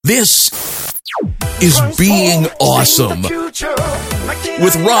This is Being Awesome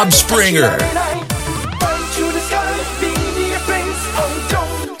with Rob Springer.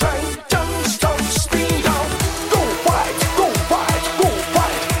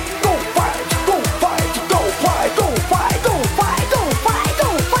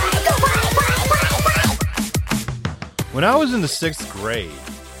 When I was in the 6th grade,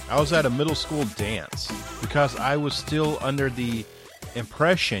 I was at a middle school dance because I was still under the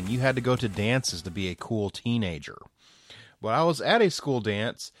impression you had to go to dances to be a cool teenager. But I was at a school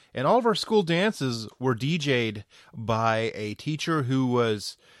dance, and all of our school dances were DJ'd by a teacher who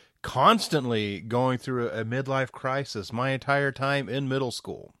was constantly going through a midlife crisis my entire time in middle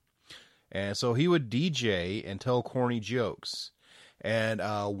school. And so he would DJ and tell corny jokes. And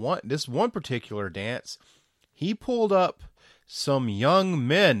this one particular dance, he pulled up some young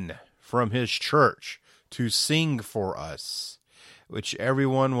men from his church to sing for us, which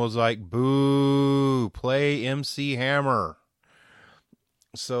everyone was like, boo, play MC Hammer.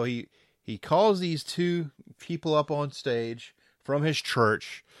 So he calls these two people up on stage from his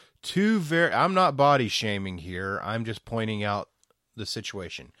church, I'm not body shaming here, I'm just pointing out the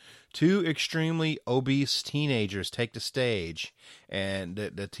situation. Two extremely obese teenagers take the stage, and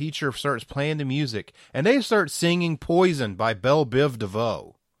the teacher starts playing the music, and they start singing Poison by Belle Biv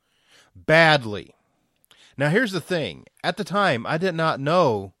DeVoe. Badly. Now here's the thing. At the time, I did not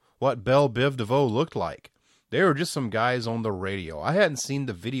know what Belle Biv DeVoe looked like. They were just some guys on the radio. I hadn't seen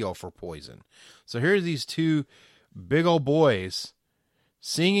the video for Poison. So here's these two big old boys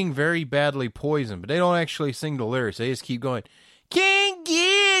singing very badly Poison, but they don't actually sing the lyrics. They just keep going, "Can't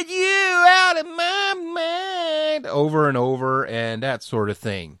get you out of my mind," over and over, and that sort of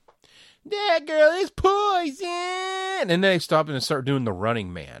thing. "That girl is poison." And then they stop and start doing the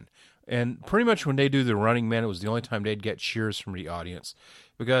Running Man. And pretty much when they do the Running Man, it was the only time they'd get cheers from the audience.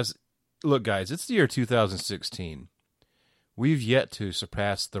 Because, look guys, it's the year 2016. We've yet to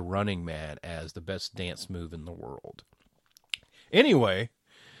surpass the Running Man as the best dance move in the world. Anyway,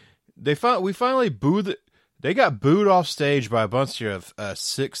 we finally booed They got booed off stage by a bunch of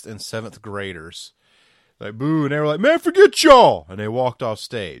 6th and 7th graders. Like, boo, and they were like, "Man, forget y'all!" And they walked off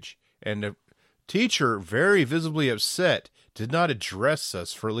stage. And the teacher, very visibly upset, did not address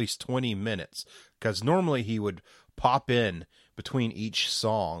us for at least 20 minutes. Because normally he would pop in between each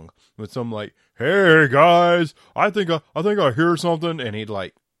song with some like, "Hey, guys, I think I hear something." And he'd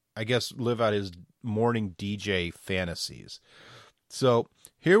like, I guess, live out his morning DJ fantasies. So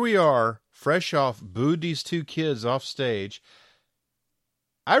here we are, fresh off, booed these two kids off stage.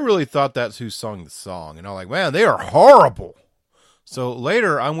 I really thought that's who sung the song. And I'm like, man, they are horrible. So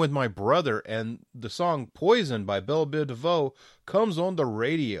later, I'm with my brother, and the song Poison by Belle Biv DeVoe comes on the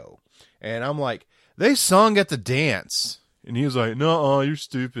radio. And I'm like, they sung at the dance. And he was like, "No, you're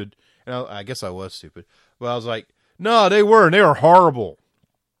stupid." And I guess I was stupid. But I was like, no, they weren't. They were horrible.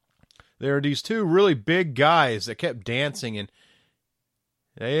 There are these two really big guys that kept dancing, and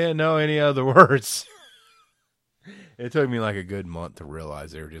they didn't know any other words. It took me like a good month to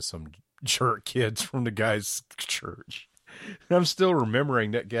realize they were just some jerk kids from the guy's church. And I'm still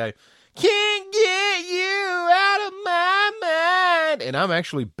remembering that guy, "Can't get you out of my mind." And I'm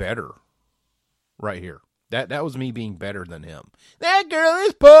actually better right here. That was me being better than him. "That girl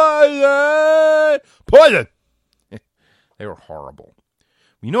is poison." Poison! They were horrible.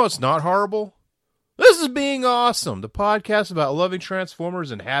 You know what's not horrible? This is Being Awesome, the podcast about loving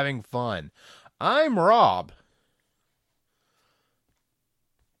Transformers and having fun. I'm Rob.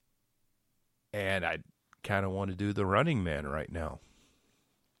 And I kind of want to do the Running Man right now.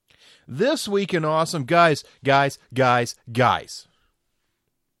 This week in Awesome, guys, and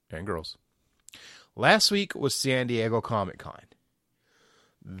girls. Last week was San Diego Comic-Con.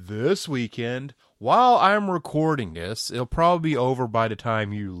 This weekend, while I'm recording this, it'll probably be over by the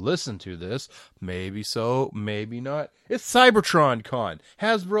time you listen to this. Maybe so, maybe not. It's Cybertron Con,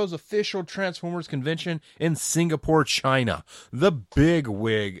 Hasbro's official Transformers convention in Singapore, China. The big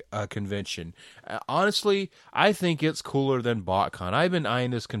wig convention. Honestly, I think it's cooler than BotCon. I've been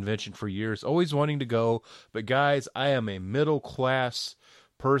eyeing this convention for years, always wanting to go. But guys, I am a middle-class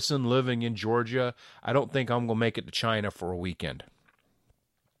person living in Georgia. I don't think I'm going to make it to China for a weekend.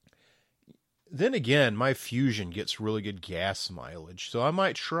 Then again, my Fusion gets really good gas mileage, so I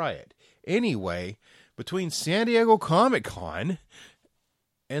might try it. Anyway, between San Diego Comic-Con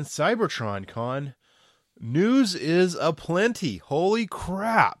and Cybertron Con, news is aplenty. Holy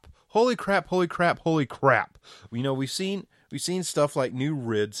crap. holy crap, holy crap, holy crap. You know, we've seen stuff like new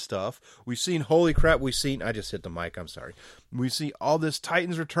Rid stuff. We've seen, holy crap, I just hit the mic, I'm sorry. We see all this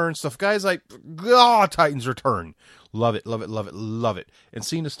Titans Return stuff. Guys like, Titans Return. Love it, love it, love it, love it. And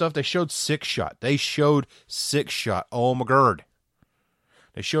seeing the stuff, they showed Six Shot. Oh my god.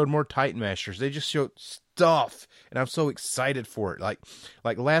 They showed more Titan Masters. They just showed stuff. And I'm so excited for it. Like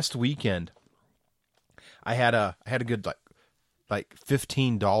last weekend, I had a good like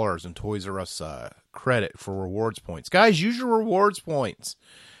 $15 in Toys R Us credit for rewards points. Guys, use your rewards points.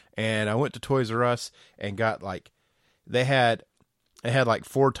 And I went to Toys R Us and got they had like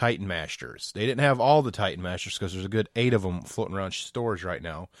 4 Titan Masters. They didn't have all the Titan Masters because there's a good 8 of them floating around stores right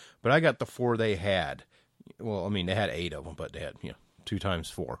now. But I got the 4 they had. Well, I mean, they had 8 of them, but they had 2 times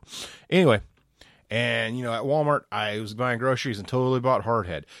 4. Anyway. And, at Walmart, I was buying groceries and totally bought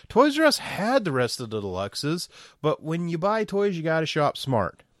Hardhead. Toys R Us had the rest of the deluxes, but when you buy toys, you gotta shop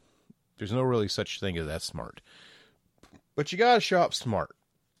smart. There's no really such thing as that smart. But you gotta shop smart.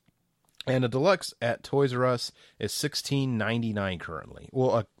 And a deluxe at Toys R Us is $16.99 currently.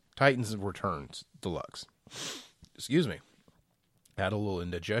 Well, a Titans Returns deluxe. Excuse me. Had a little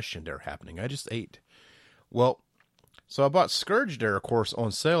indigestion there happening. I just ate. Well, so I bought Scourge there, of course,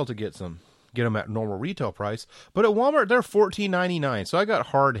 on sale to get them at normal retail price. But at Walmart, they're $14.99. So I got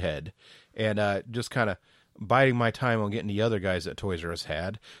Hardhead and just kind of biding my time on getting the other guys that Toys R Us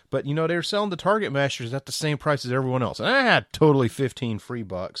had. But, they were selling the Target Masters at the same price as everyone else. And I had totally 15 free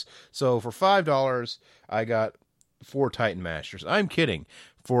bucks. So for $5, I got 4 Titan Masters. I'm kidding.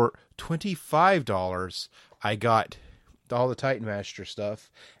 For $25, I got all the Titan Master stuff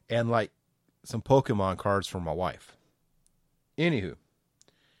and some Pokemon cards for my wife. Anywho.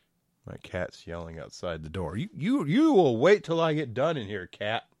 My cat's yelling outside the door. You will wait till I get done in here,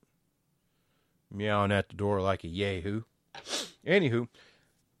 cat. Meowing at the door like a yahoo. Anywho,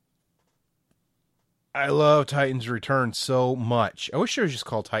 I love Titans Return so much. I wish it was just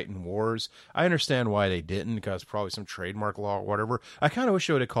called Titan Wars. I understand why they didn't, because probably some trademark law or whatever. I kind of wish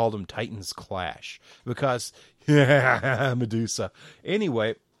they would have called them Titans Clash, because Medusa.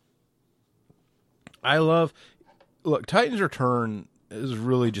 Anyway, look, Titans Return has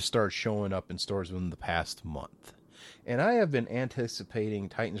really just started showing up in stores within the past month. And I have been anticipating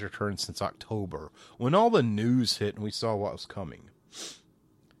Titans Return since October, when all the news hit and we saw what was coming.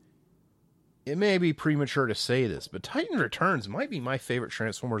 It may be premature to say this, but Titans Returns might be my favorite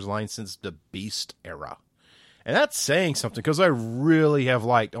Transformers line since the Beast era. And that's saying something, because I really have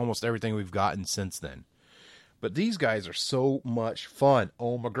liked almost everything we've gotten since then. But these guys are so much fun.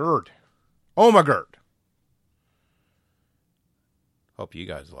 Oh my god. Oh my god. Hope you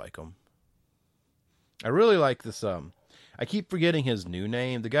guys like them. I really like this. I keep forgetting his new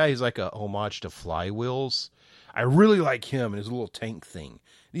name. The guy who's like a homage to Flywheels. I really like him and his little tank thing.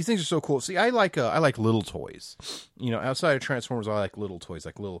 These things are so cool. See, I like little toys. Outside of Transformers, I like little toys,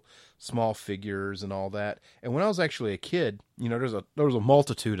 like little small figures and all that. And when I was actually a kid, there was a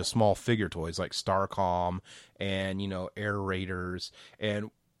multitude of small figure toys like Starcom and Air Raiders and.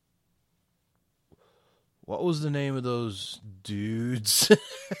 What was the name of those dudes?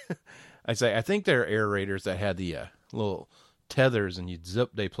 I think they're Air Raiders that had the little tethers and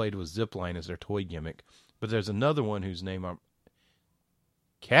they played with zipline as their toy gimmick. But there's another one whose name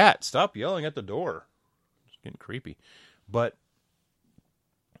Cat, stop yelling at the door. It's getting creepy. But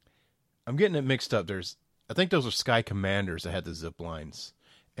I'm getting it mixed up. I think those are Sky Commanders that had the zip lines.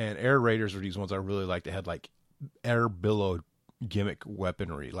 And Air Raiders are these ones I really like that had air billow gimmick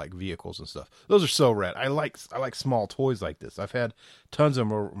weaponry, like vehicles and stuff. Those are so rad. I like small toys like this. I've had tons of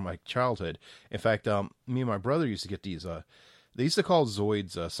them over my childhood. In fact, me and my brother used to get these. They used to call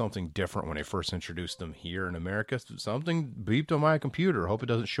Zoids something different when they first introduced them here in America. Something beeped on my computer. Hope it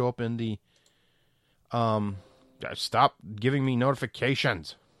doesn't show up in the. Stop giving me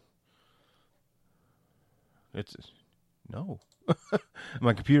notifications. No.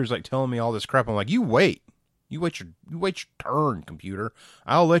 My computer's telling me all this crap. I'm like, you wait. You wait your turn, computer.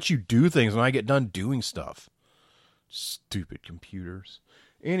 I'll let you do things when I get done doing stuff. Stupid computers.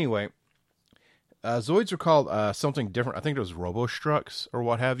 Anyway, Zoids are called something different. I think it was Robostrucks or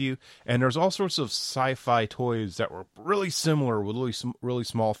what have you. And there's all sorts of sci-fi toys that were really similar with really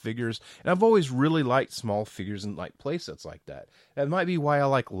small figures. And I've always really liked small figures and playsets like that. That might be why I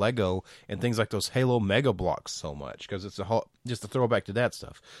like Lego and things like those Halo Mega Blocks so much, because it's just a throwback to that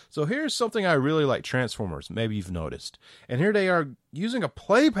stuff. So here's something I really like, Transformers. Maybe you've noticed. And here they are using a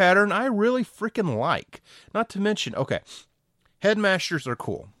play pattern I really freaking like. Not to mention, okay, Headmasters are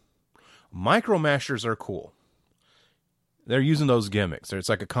cool. Micromasters are cool. They're using those gimmicks. It's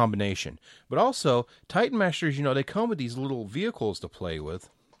like a combination. But also, Titan Masters, they come with these little vehicles to play with.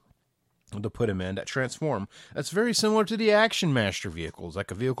 to put him in that transform. That's very similar to the Action Master vehicles,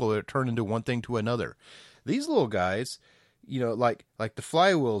 like a vehicle that turned into one thing to another. These little guys, like the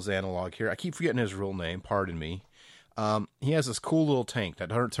Flywheels analog here, I keep forgetting his real name, pardon me. He has this cool little tank that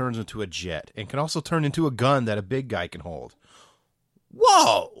turns into a jet and can also turn into a gun that a big guy can hold.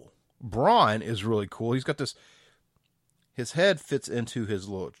 Whoa! Brawn is really cool. He's got this, his head fits into his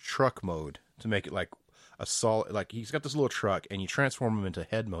little truck mode to make it like a solid, like he's got this little truck and you transform him into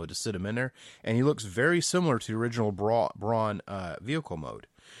head mode to sit him in there. And he looks very similar to the original Brawn vehicle mode.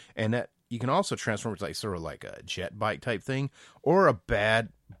 And that you can also transform it to like sort of like a jet bike type thing or a bad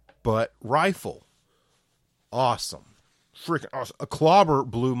butt rifle. Awesome. Freaking awesome. A Clobber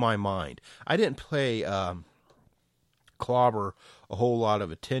blew my mind. I didn't play Clobber a whole lot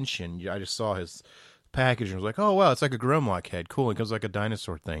of attention. I just saw his package and was like, oh, wow, it's like a Grimlock head. Cool. It comes like a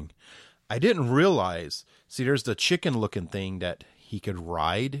dinosaur thing. I didn't realize, see, there's the chicken-looking thing that he could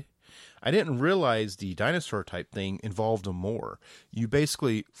ride. I didn't realize the dinosaur type thing involved him more. You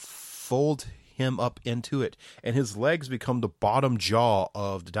basically fold him up into it, and his legs become the bottom jaw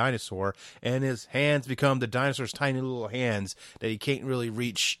of the dinosaur, and his hands become the dinosaur's tiny little hands that he can't really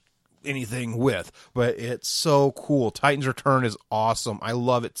reach anything with. But it's so cool. Titan's Return is awesome. I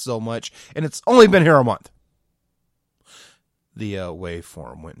love it so much, and it's only been here a month. The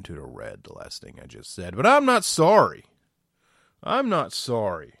waveform went into the red, the last thing I just said. But I'm not sorry. I'm not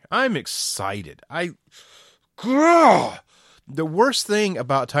sorry. I'm excited. The worst thing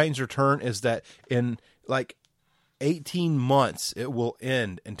about Titan's Return is that in like 18 months, it will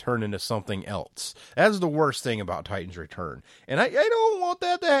end and turn into something else. That's the worst thing about Titan's Return. And I don't want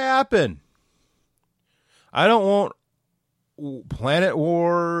that to happen. I don't want Planet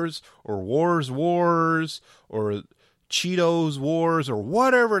Wars or Wars or Cheetos Wars or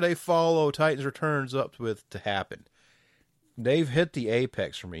whatever they follow Titan's Returns up with to happen. They've hit the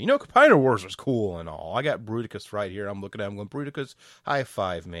apex for me. Combiner Wars was cool and all. I got Bruticus right here. I'm looking at him going, Bruticus, high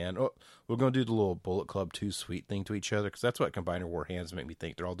five, man. Oh, we're going to do the little Bullet Club 2 sweet thing to each other because that's what Combiner War hands make me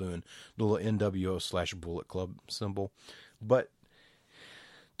think. They're all doing the little NWO/Bullet Club symbol. But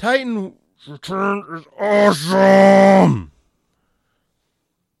Titan's Return is awesome!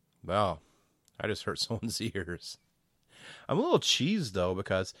 Wow. I just hurt someone's ears. I'm a little cheesed, though,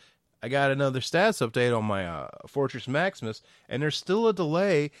 because I got another status update on my Fortress Maximus, and there's still a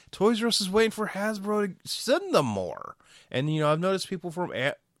delay. Toys R Us is waiting for Hasbro to send them more. And, I've noticed people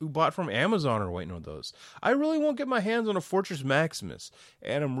who bought from Amazon are waiting on those. I really won't get my hands on a Fortress Maximus,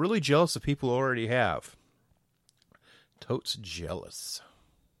 and I'm really jealous of people who already have. Totes jealous.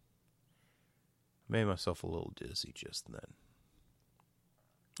 Made myself a little dizzy just then.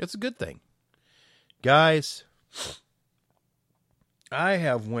 It's a good thing. Guys, I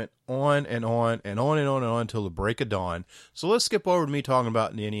have went on and on and on and on and on until the break of dawn. So let's skip over to me talking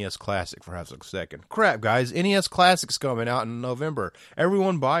about the NES Classic for half a second. Crap, guys. NES Classic's coming out in November.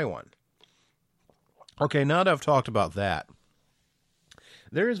 Everyone buy one. Okay, now that I've talked about that,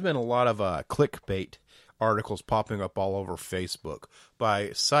 there has been a lot of clickbait articles popping up all over Facebook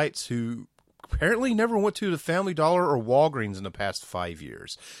by sites who apparently never went to the Family Dollar or Walgreens in the past 5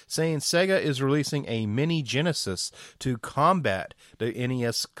 years, saying Sega is releasing a mini Genesis to combat the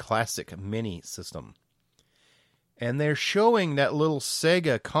NES Classic Mini system. And they're showing that little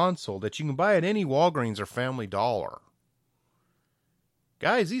Sega console that you can buy at any Walgreens or Family Dollar.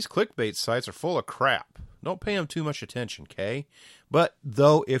 Guys, these clickbait sites are full of crap. Don't pay them too much attention, okay? But,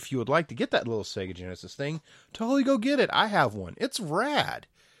 though, if you would like to get that little Sega Genesis thing, totally go get it. I have one. It's rad.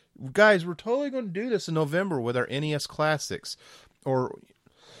 Guys, we're totally going to do this in November with our NES Classics or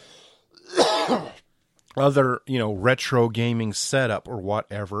other, retro gaming setup or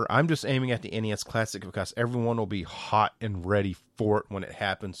whatever. I'm just aiming at the NES Classic because everyone will be hot and ready for it when it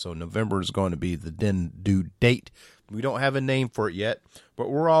happens. So November is going to be the due date. We don't have a name for it yet,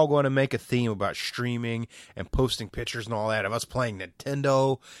 but we're all going to make a theme about streaming and posting pictures and all that of us playing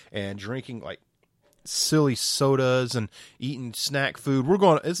Nintendo and drinking like silly sodas and eating snack food.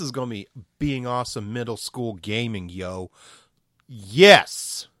 This is going to be being awesome middle school gaming, yo.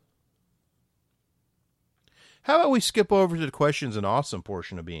 Yes. How about we skip over to the questions and awesome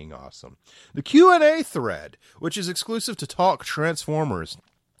portion of being awesome? The Q&A thread, which is exclusive to Talk Transformers.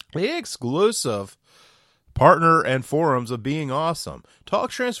 The exclusive partner and forums of Being Awesome. Talk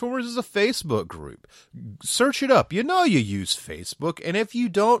Transformers is a Facebook group. Search it up. You use Facebook, and if you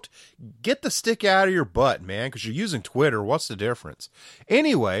don't, get the stick out of your butt, man, because you're using Twitter. What's the difference?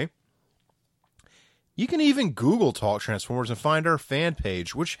 Anyway, you can even Google Talk Transformers and find our fan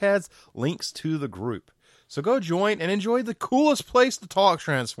page, which has links to the group. So go join and enjoy the coolest place to talk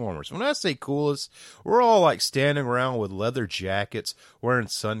Transformers. When I say coolest, we're all like standing around with leather jackets, wearing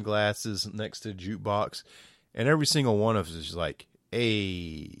sunglasses next to the jukebox, and every single one of us is like,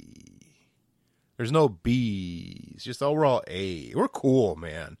 A. There's no B's, just overall A. We're cool,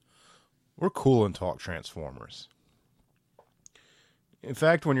 man. We're cool and talk Transformers. In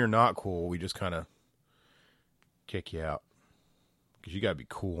fact, when you're not cool, we just kind of kick you out. Because you got to be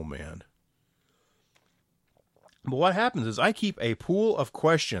cool, man. But what happens is I keep a pool of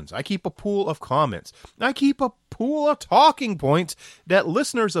questions. I keep a pool of comments. I keep a pool of talking points that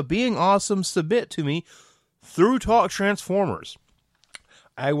listeners of Being Awesome submit to me through Talk Transformers.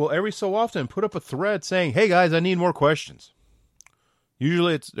 I will every so often put up a thread saying, hey guys, I need more questions.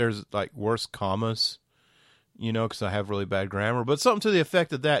 Usually there's like worse commas, because I have really bad grammar. But something to the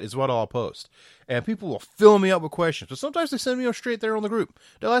effect of that is what I'll post. And people will fill me up with questions. But sometimes they send me straight there on the group.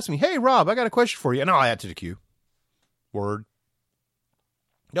 They'll ask me, hey Rob, I got a question for you. And I'll add it to the queue. Word.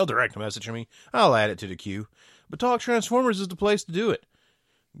 They'll direct message me. I'll add it to the queue. But Talk Transformers is the place to do it.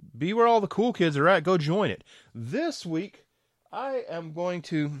 Be where all the cool kids are at. Go join it. This week, I am going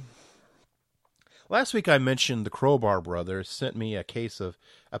to... Last week I mentioned the Crowbar Brothers sent me a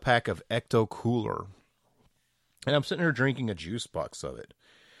pack of Ecto Cooler. And I'm sitting here drinking a juice box of it.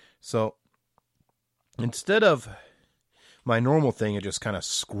 So, instead of my normal thing of just kind of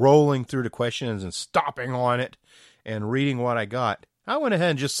scrolling through the questions and stopping on it, and reading what I got, I went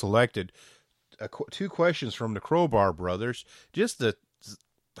ahead and just selected 2 questions from the Crowbar Brothers just to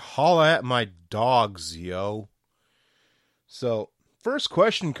holla at my dogs, yo. So, first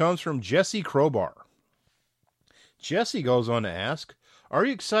question comes from Jesse Crowbar. Jesse goes on to ask, are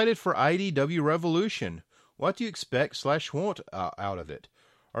you excited for IDW Revolution? What do you expect / want out of it?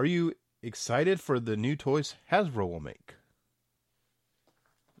 Are you excited for the new toys Hasbro will make?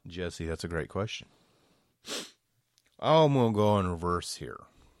 Jesse, that's a great question. I'm going to go in reverse here.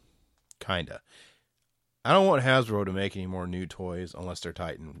 Kinda. I don't want Hasbro to make any more new toys unless they're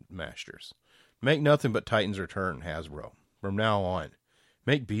Titan Masters. Make nothing but Titans Return, Hasbro. From now on.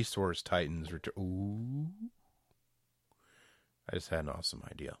 Make Beast Wars Titans Return. Ooh. I just had an awesome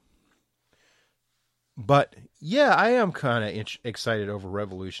idea. But, yeah, I am kind of excited over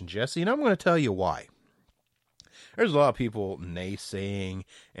Revolution, Jesse, and I'm going to tell you why. There's a lot of people naysaying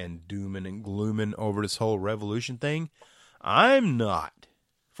and dooming and glooming over this whole Revolution thing. I'm not.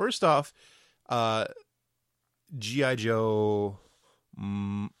 First off, G.I. Joe,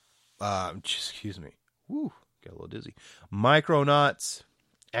 excuse me, woo, got a little dizzy. Micronauts,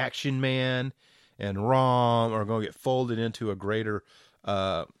 Action Man, and ROM are going to get folded into a greater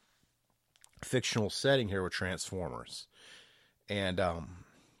fictional setting here with Transformers. And,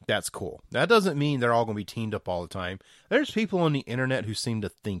 that's cool. That doesn't mean they're all going to be teamed up all the time. There's people on the internet who seem to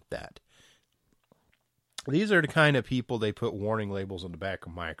think that. These are the kind of people they put warning labels on the back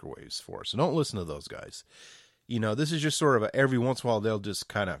of microwaves for. So don't listen to those guys. This is just sort of every once in a while they'll just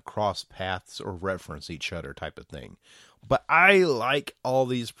kind of cross paths or reference each other type of thing. But I like all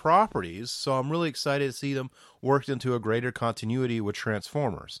these properties, so I'm really excited to see them worked into a greater continuity with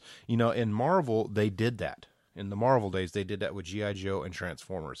Transformers. In Marvel, they did that. In the Marvel days, they did that with G.I. Joe and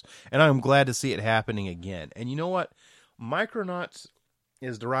Transformers. And I'm glad to see it happening again. And you know what? Micronauts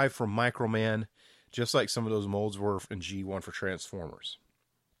is derived from Microman, just like some of those molds were in G1 for Transformers.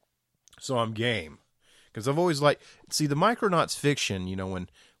 So I'm game. Because I've always liked... See, the Micronauts fiction,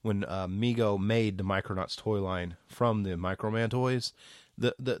 when Mego made the Micronauts toy line from the Microman toys,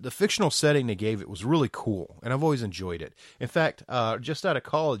 the fictional setting they gave it was really cool. And I've always enjoyed it. In fact, just out of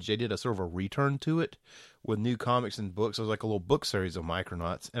college, they did a sort of a return to it with new comics and books. It was like a little book series of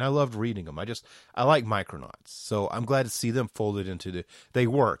Micronauts, and I loved reading them. I like Micronauts, so I'm glad to see them folded into they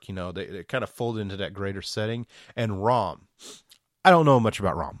work, they kind of folded into that greater setting. And ROM, I don't know much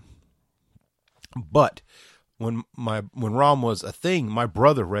about ROM, but when ROM was a thing, my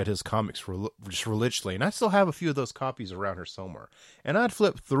brother read his comics just religiously, and I still have a few of those copies around here somewhere, and I'd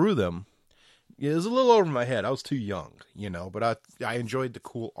flip through them. It was a little over my head. I was too young, but I enjoyed the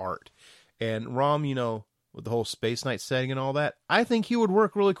cool art. And ROM, with the whole Space Knight setting and all that, I think he would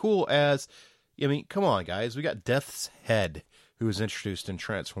work really cool as, come on, guys. We got Death's Head, who was introduced in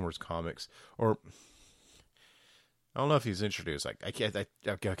Transformers comics. Or, I don't know if he's introduced. I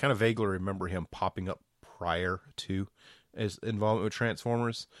kind of vaguely remember him popping up prior to his involvement with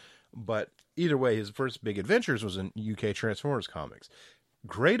Transformers. But either way, his first big adventures was in UK Transformers comics.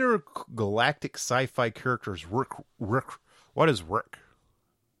 Greater galactic sci-fi characters work. What is work?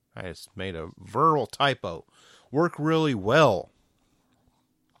 I just made a verbal typo. Work really well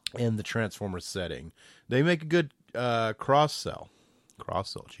in the Transformers setting. They make a good cross-sell.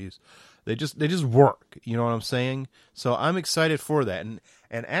 Crossell, jeez. They just work. You know what I'm saying? So I'm excited for that. And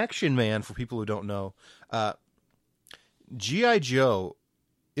Action Man, for people who don't know, G.I. Joe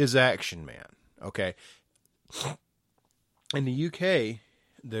is Action Man. Okay. In the UK,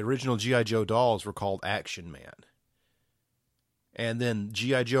 the original G.I. Joe dolls were called Action Man. And then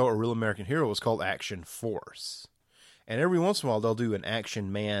G.I. Joe, A Real American Hero, was called Action Force. And every once in a while, they'll do an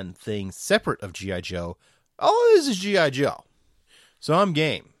Action Man thing separate of G.I. Joe. All this is G.I. Joe. So I'm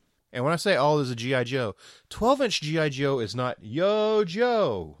game. And when I say all this is G.I. Joe, 12-inch G.I. Joe is not Yo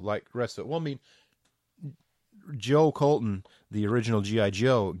Joe like the rest of it. Well, I mean, Joe Colton, the original G.I.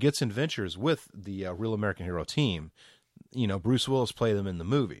 Joe, gets adventures with the Real American Hero team. You know, Bruce Willis played them in the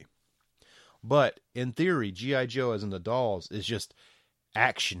movie. But in theory, G.I. Joe, as in the dolls, is just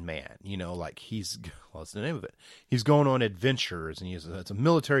Action Man. You know, like what's the name of it? He's going on adventures, and it's a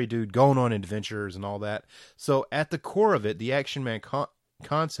military dude going on adventures and all that. So at the core of it, the Action Man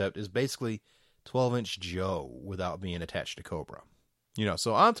concept is basically 12-inch Joe without being attached to Cobra. You know,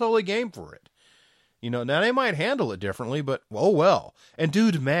 so I'm totally game for it. You know, now they might handle it differently, but oh well. And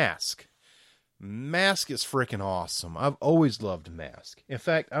dude, Mask. Mask is freaking awesome. I've always loved Mask. In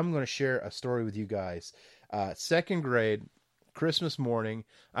fact, I'm going to share a story with you guys. Second grade, Christmas morning,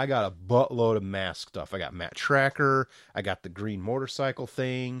 I got a buttload of Mask stuff. I got Matt Tracker. I got the green motorcycle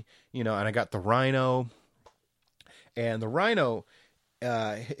thing, you know, and I got the Rhino. And the Rhino,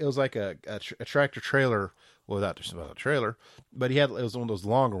 it was like a tractor trailer without a trailer, but it was one of those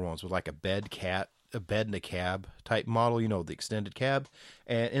longer ones with like a bed in a cab type model, you know, the extended cab.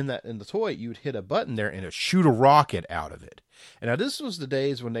 And in the toy, you'd hit a button there and it'd shoot a rocket out of it. And now this was the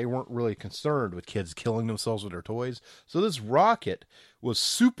days when they weren't really concerned with kids killing themselves with their toys. So this rocket was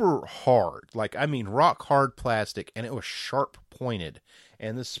super hard, like, I mean, rock hard plastic, and it was sharp pointed.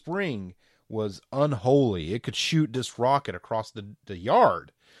 And the spring was unholy. It could shoot this rocket across the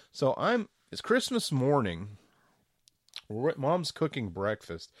yard. So it's Christmas morning. Mom's cooking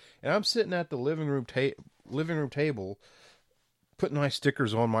breakfast, and I'm sitting at the living room table, putting my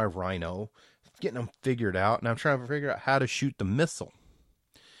stickers on my Rhino, getting them figured out, and I'm trying to figure out how to shoot the missile.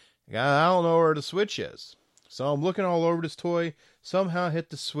 I don't know where the switch is, so I'm looking all over this toy. Somehow hit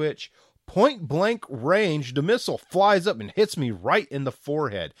the switch. Point blank range, the missile flies up and hits me right in the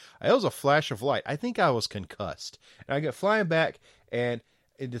forehead. It was a flash of light. I think I was concussed, and I get flying back, and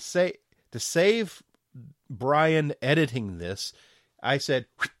to save Brian editing this, I said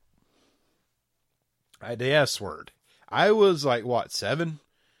the S word. I was like, what, 7?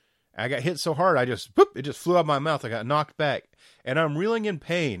 I got hit so hard, it just flew out of my mouth. I got knocked back, and I'm reeling in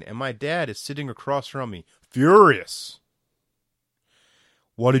pain, and my dad is sitting across from me, furious.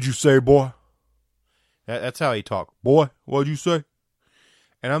 What did you say, boy? That's how he talked. Boy, what did you say?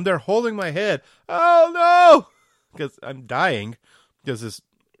 And I'm there holding my head. Oh, no! Because I'm dying, because this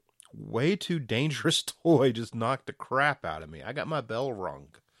way too dangerous toy just knocked the crap out of me. I got my bell rung.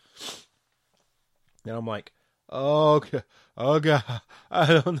 And I'm like, oh God, I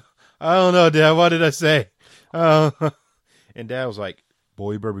don't know, Dad, what did I say? And Dad was like,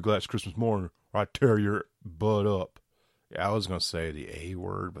 boy, you better be glad it's Christmas morning, or I tear your butt up. Yeah, I was going to say the A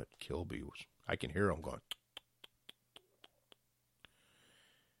word, but Kilby I can hear him going.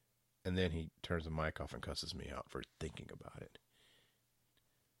 And then he turns the mic off and cusses me out for thinking about it.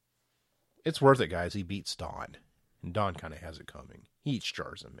 It's worth it, guys. He beats Don. And Don kind of has it coming. He eats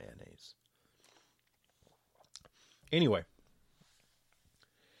jars of mayonnaise. Anyway.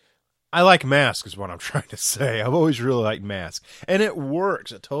 I like Mask is what I'm trying to say. I've always really liked Mask. And it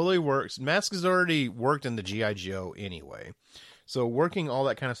works. It totally works. Mask has already worked in the G.I. Joe anyway. So working all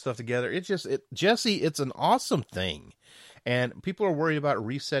that kind of stuff together, Jesse, it's an awesome thing. And people are worried about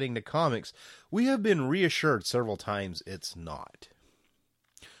resetting the comics. We have been reassured several times it's not.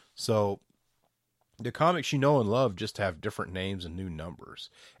 So the comics you know and love just have different names and new numbers.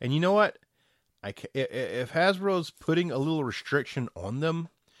 And you know what? If Hasbro's putting a little restriction on them,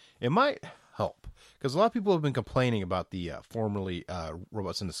 it might help. Because a lot of people have been complaining about the formerly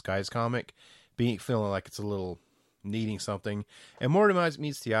Robots in Disguise comic feeling like it's a little needing something. And more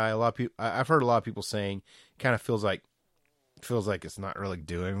meets the eye. A lot of people, I've heard a lot of people saying it kind of feels like it's not really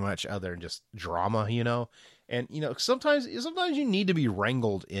doing much other than just drama, you know. And, you know, sometimes you need to be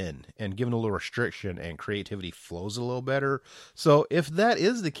wrangled in and given a little restriction, and creativity flows a little better. So if that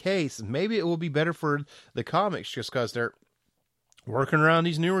is the case, maybe it will be better for the comics just because they're working around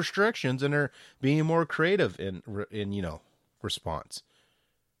these new restrictions and they're being more creative in you know, response,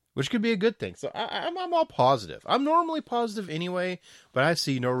 which could be a good thing. So I'm all positive. I'm normally positive anyway, but I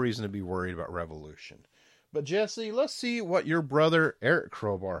see no reason to be worried about Revolution. But Jesse, let's see what your brother Eric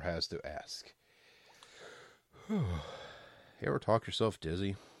Crowbar has to ask. You ever talk yourself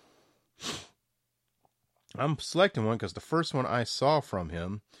dizzy? I'm selecting one because the first one I saw from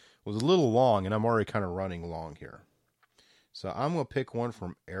him was a little long, and I'm already kind of running long here. So I'm going to pick one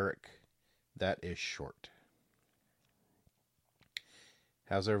from Eric that is short.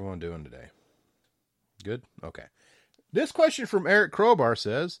 How's everyone doing today? Good? Okay. This question from Eric Crowbar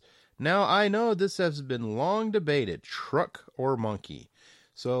says, now I know this has been long debated, truck or monkey.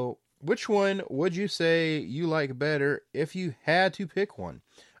 So which one would you say you like better if you had to pick one?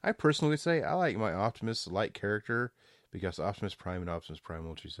 I personally would say I like my Optimus-like character, because Optimus Prime and Optimus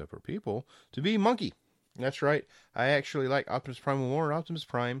Primal are two separate people, to be monkey. That's right. I actually like Optimus Primal more than Optimus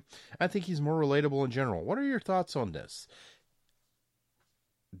Prime. I think he's more relatable in general. What are your thoughts on this?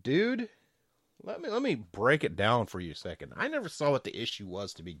 Dude, let me break it down for you a second. I never saw what the issue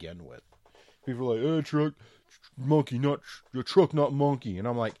was to begin with. People are like, truck, monkey, not truck, not monkey. And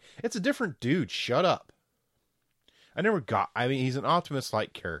I'm like, it's a different dude. Shut up. He's an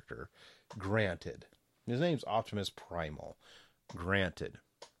Optimus-like character. Granted. His name's Optimus Primal. Granted.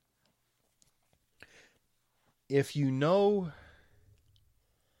 If you know...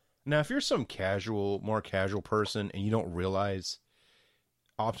 Now, if you're some more casual person and you don't realize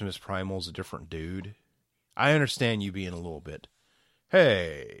Optimus Primal's a different dude, I understand you being a little bit,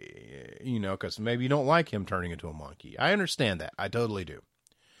 hey, because maybe you don't like him turning into a monkey. I understand that. I totally do.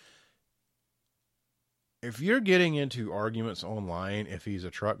 If you're getting into arguments online, if he's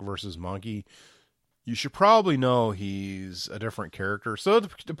a truck versus monkey, you should probably know he's a different character. So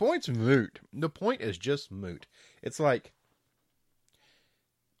the point's moot. The point is just moot. It's like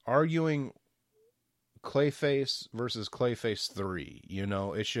arguing Clayface versus Clayface 3.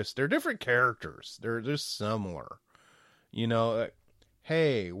 It's just, they're different characters. They're just similar.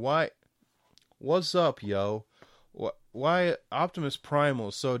 Hey, what's up, yo? Why Optimus Primal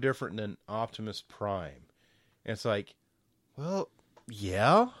is so different than Optimus Prime? And it's like, well,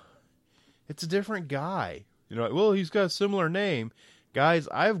 yeah, it's a different guy. Well, he's got a similar name. Guys,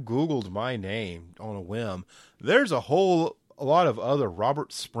 I've Googled my name on a whim. There's a lot of other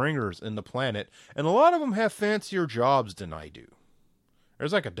Robert Springers in the planet, and a lot of them have fancier jobs than I do.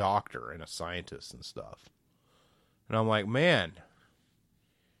 There's like a doctor and a scientist and stuff. And I'm like, man,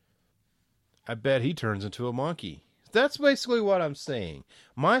 I bet he turns into a monkey. That's basically what I'm saying.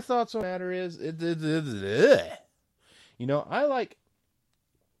 My thoughts on the matter is, I like,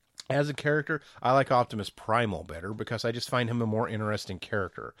 as a character, I like Optimus Primal better because I just find him a more interesting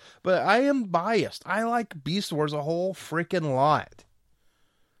character. But I am biased. I like Beast Wars a whole freaking lot.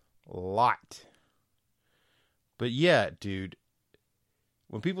 But yeah, dude,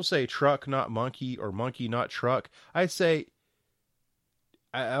 when people say truck, not monkey, or monkey, not truck, I say,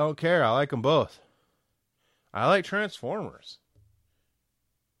 I don't care. I like them both. I like Transformers.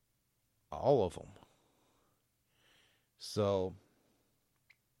 All of them. So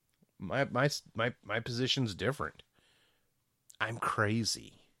my position's different. I'm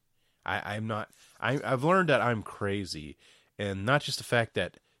crazy. I've learned that I'm crazy, and not just the fact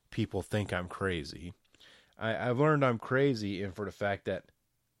that people think I'm crazy. I've learned I'm crazy, and for the fact that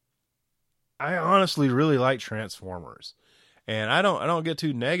I honestly really like Transformers. And I don't get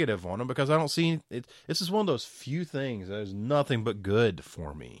too negative on them because I don't see it. This is one of those few things that is nothing but good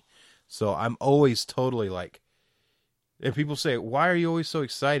for me. So I'm always totally like, and people say, why are you always so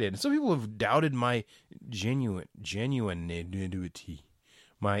excited? And some people have doubted my genuinity,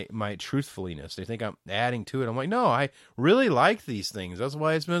 my truthfulness. They think I'm adding to it. I'm like, no, I really like these things. That's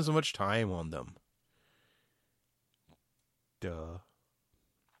why I spend so much time on them. Duh.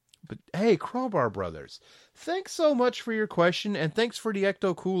 But hey, Crowbar Brothers, thanks so much for your question, and thanks for the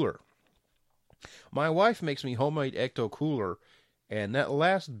Ecto Cooler. My wife makes me homemade Ecto Cooler, and that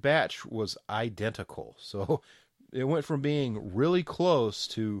last batch was identical. So it went from being really close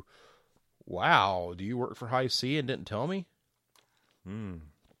to, wow, do you work for High C and didn't tell me?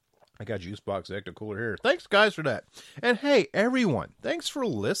 I got Juicebox Ecto Cooler here. Thanks, guys, for that. And hey, everyone, thanks for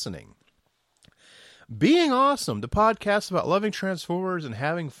listening. Being Awesome, the podcast about loving Transformers and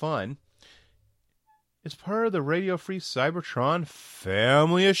having fun, is part of the Radio Free Cybertron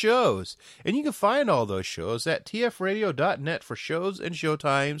family of shows. And you can find all those shows at tfradio.net for shows and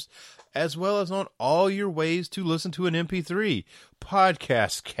showtimes, as well as on all your ways to listen to an MP3.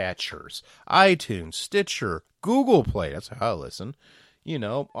 Podcast catchers, iTunes, Stitcher, Google Play, that's how I listen.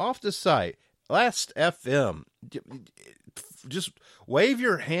 Off the site, Last FM. Just wave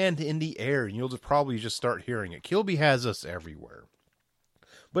your hand in the air and you'll probably just start hearing it. Kilby has us everywhere.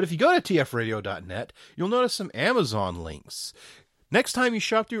 But if you go to tfradio.net, you'll notice some Amazon links. Next time you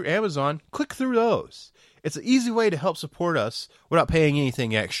shop through Amazon, click through those. It's an easy way to help support us without paying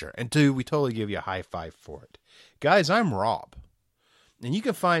anything extra. And two, we totally give you a high five for it. Guys, I'm Rob. And you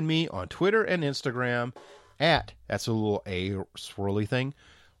can find me on Twitter and Instagram at, that's a little A swirly thing,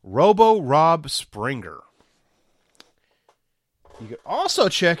 Robo Rob Springer. You can also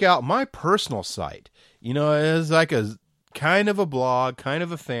check out my personal site. You know, it's like a kind of a blog, kind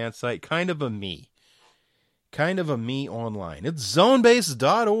of a fan site, kind of a me online. It's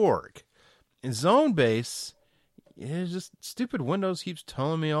zonebase.org. And Zonebase, it's just stupid Windows keeps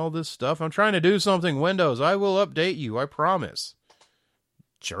telling me all this stuff. I'm trying to do something Windows. I will update you, I promise.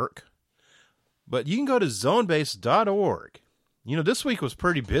 Jerk. But you can go to zonebase.org. You know, this week was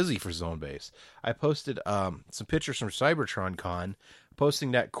pretty busy for Zonebase. I posted some pictures from Cybertron Con,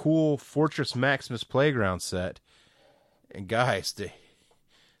 posting that cool Fortress Maximus Playground set. And guys,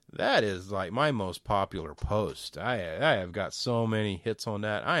 that is like my most popular post. I have got so many hits on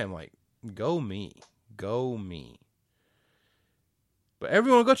that. I am like, go me. Go me. But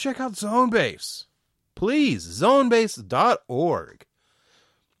everyone go check out Zonebase. Please, zonebase.org.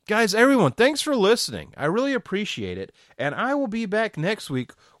 Guys, everyone, thanks for listening. I really appreciate it. And I will be back next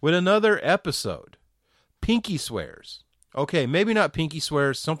week with another episode. Pinky swears. Okay, maybe not pinky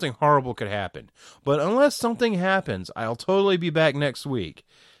swears. Something horrible could happen. But unless something happens, I'll totally be back next week.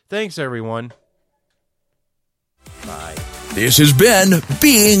 Thanks, everyone. Bye. This has been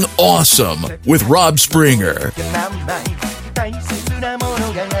Being Awesome with Rob Springer.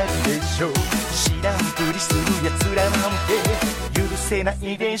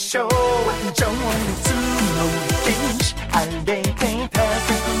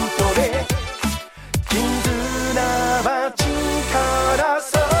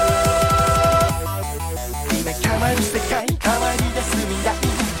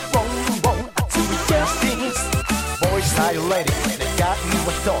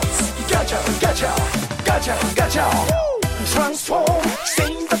 Transform,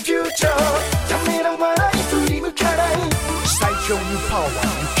 save the future. ためらわない振り向かない最強のパワー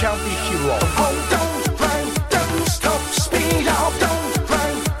You can be hero.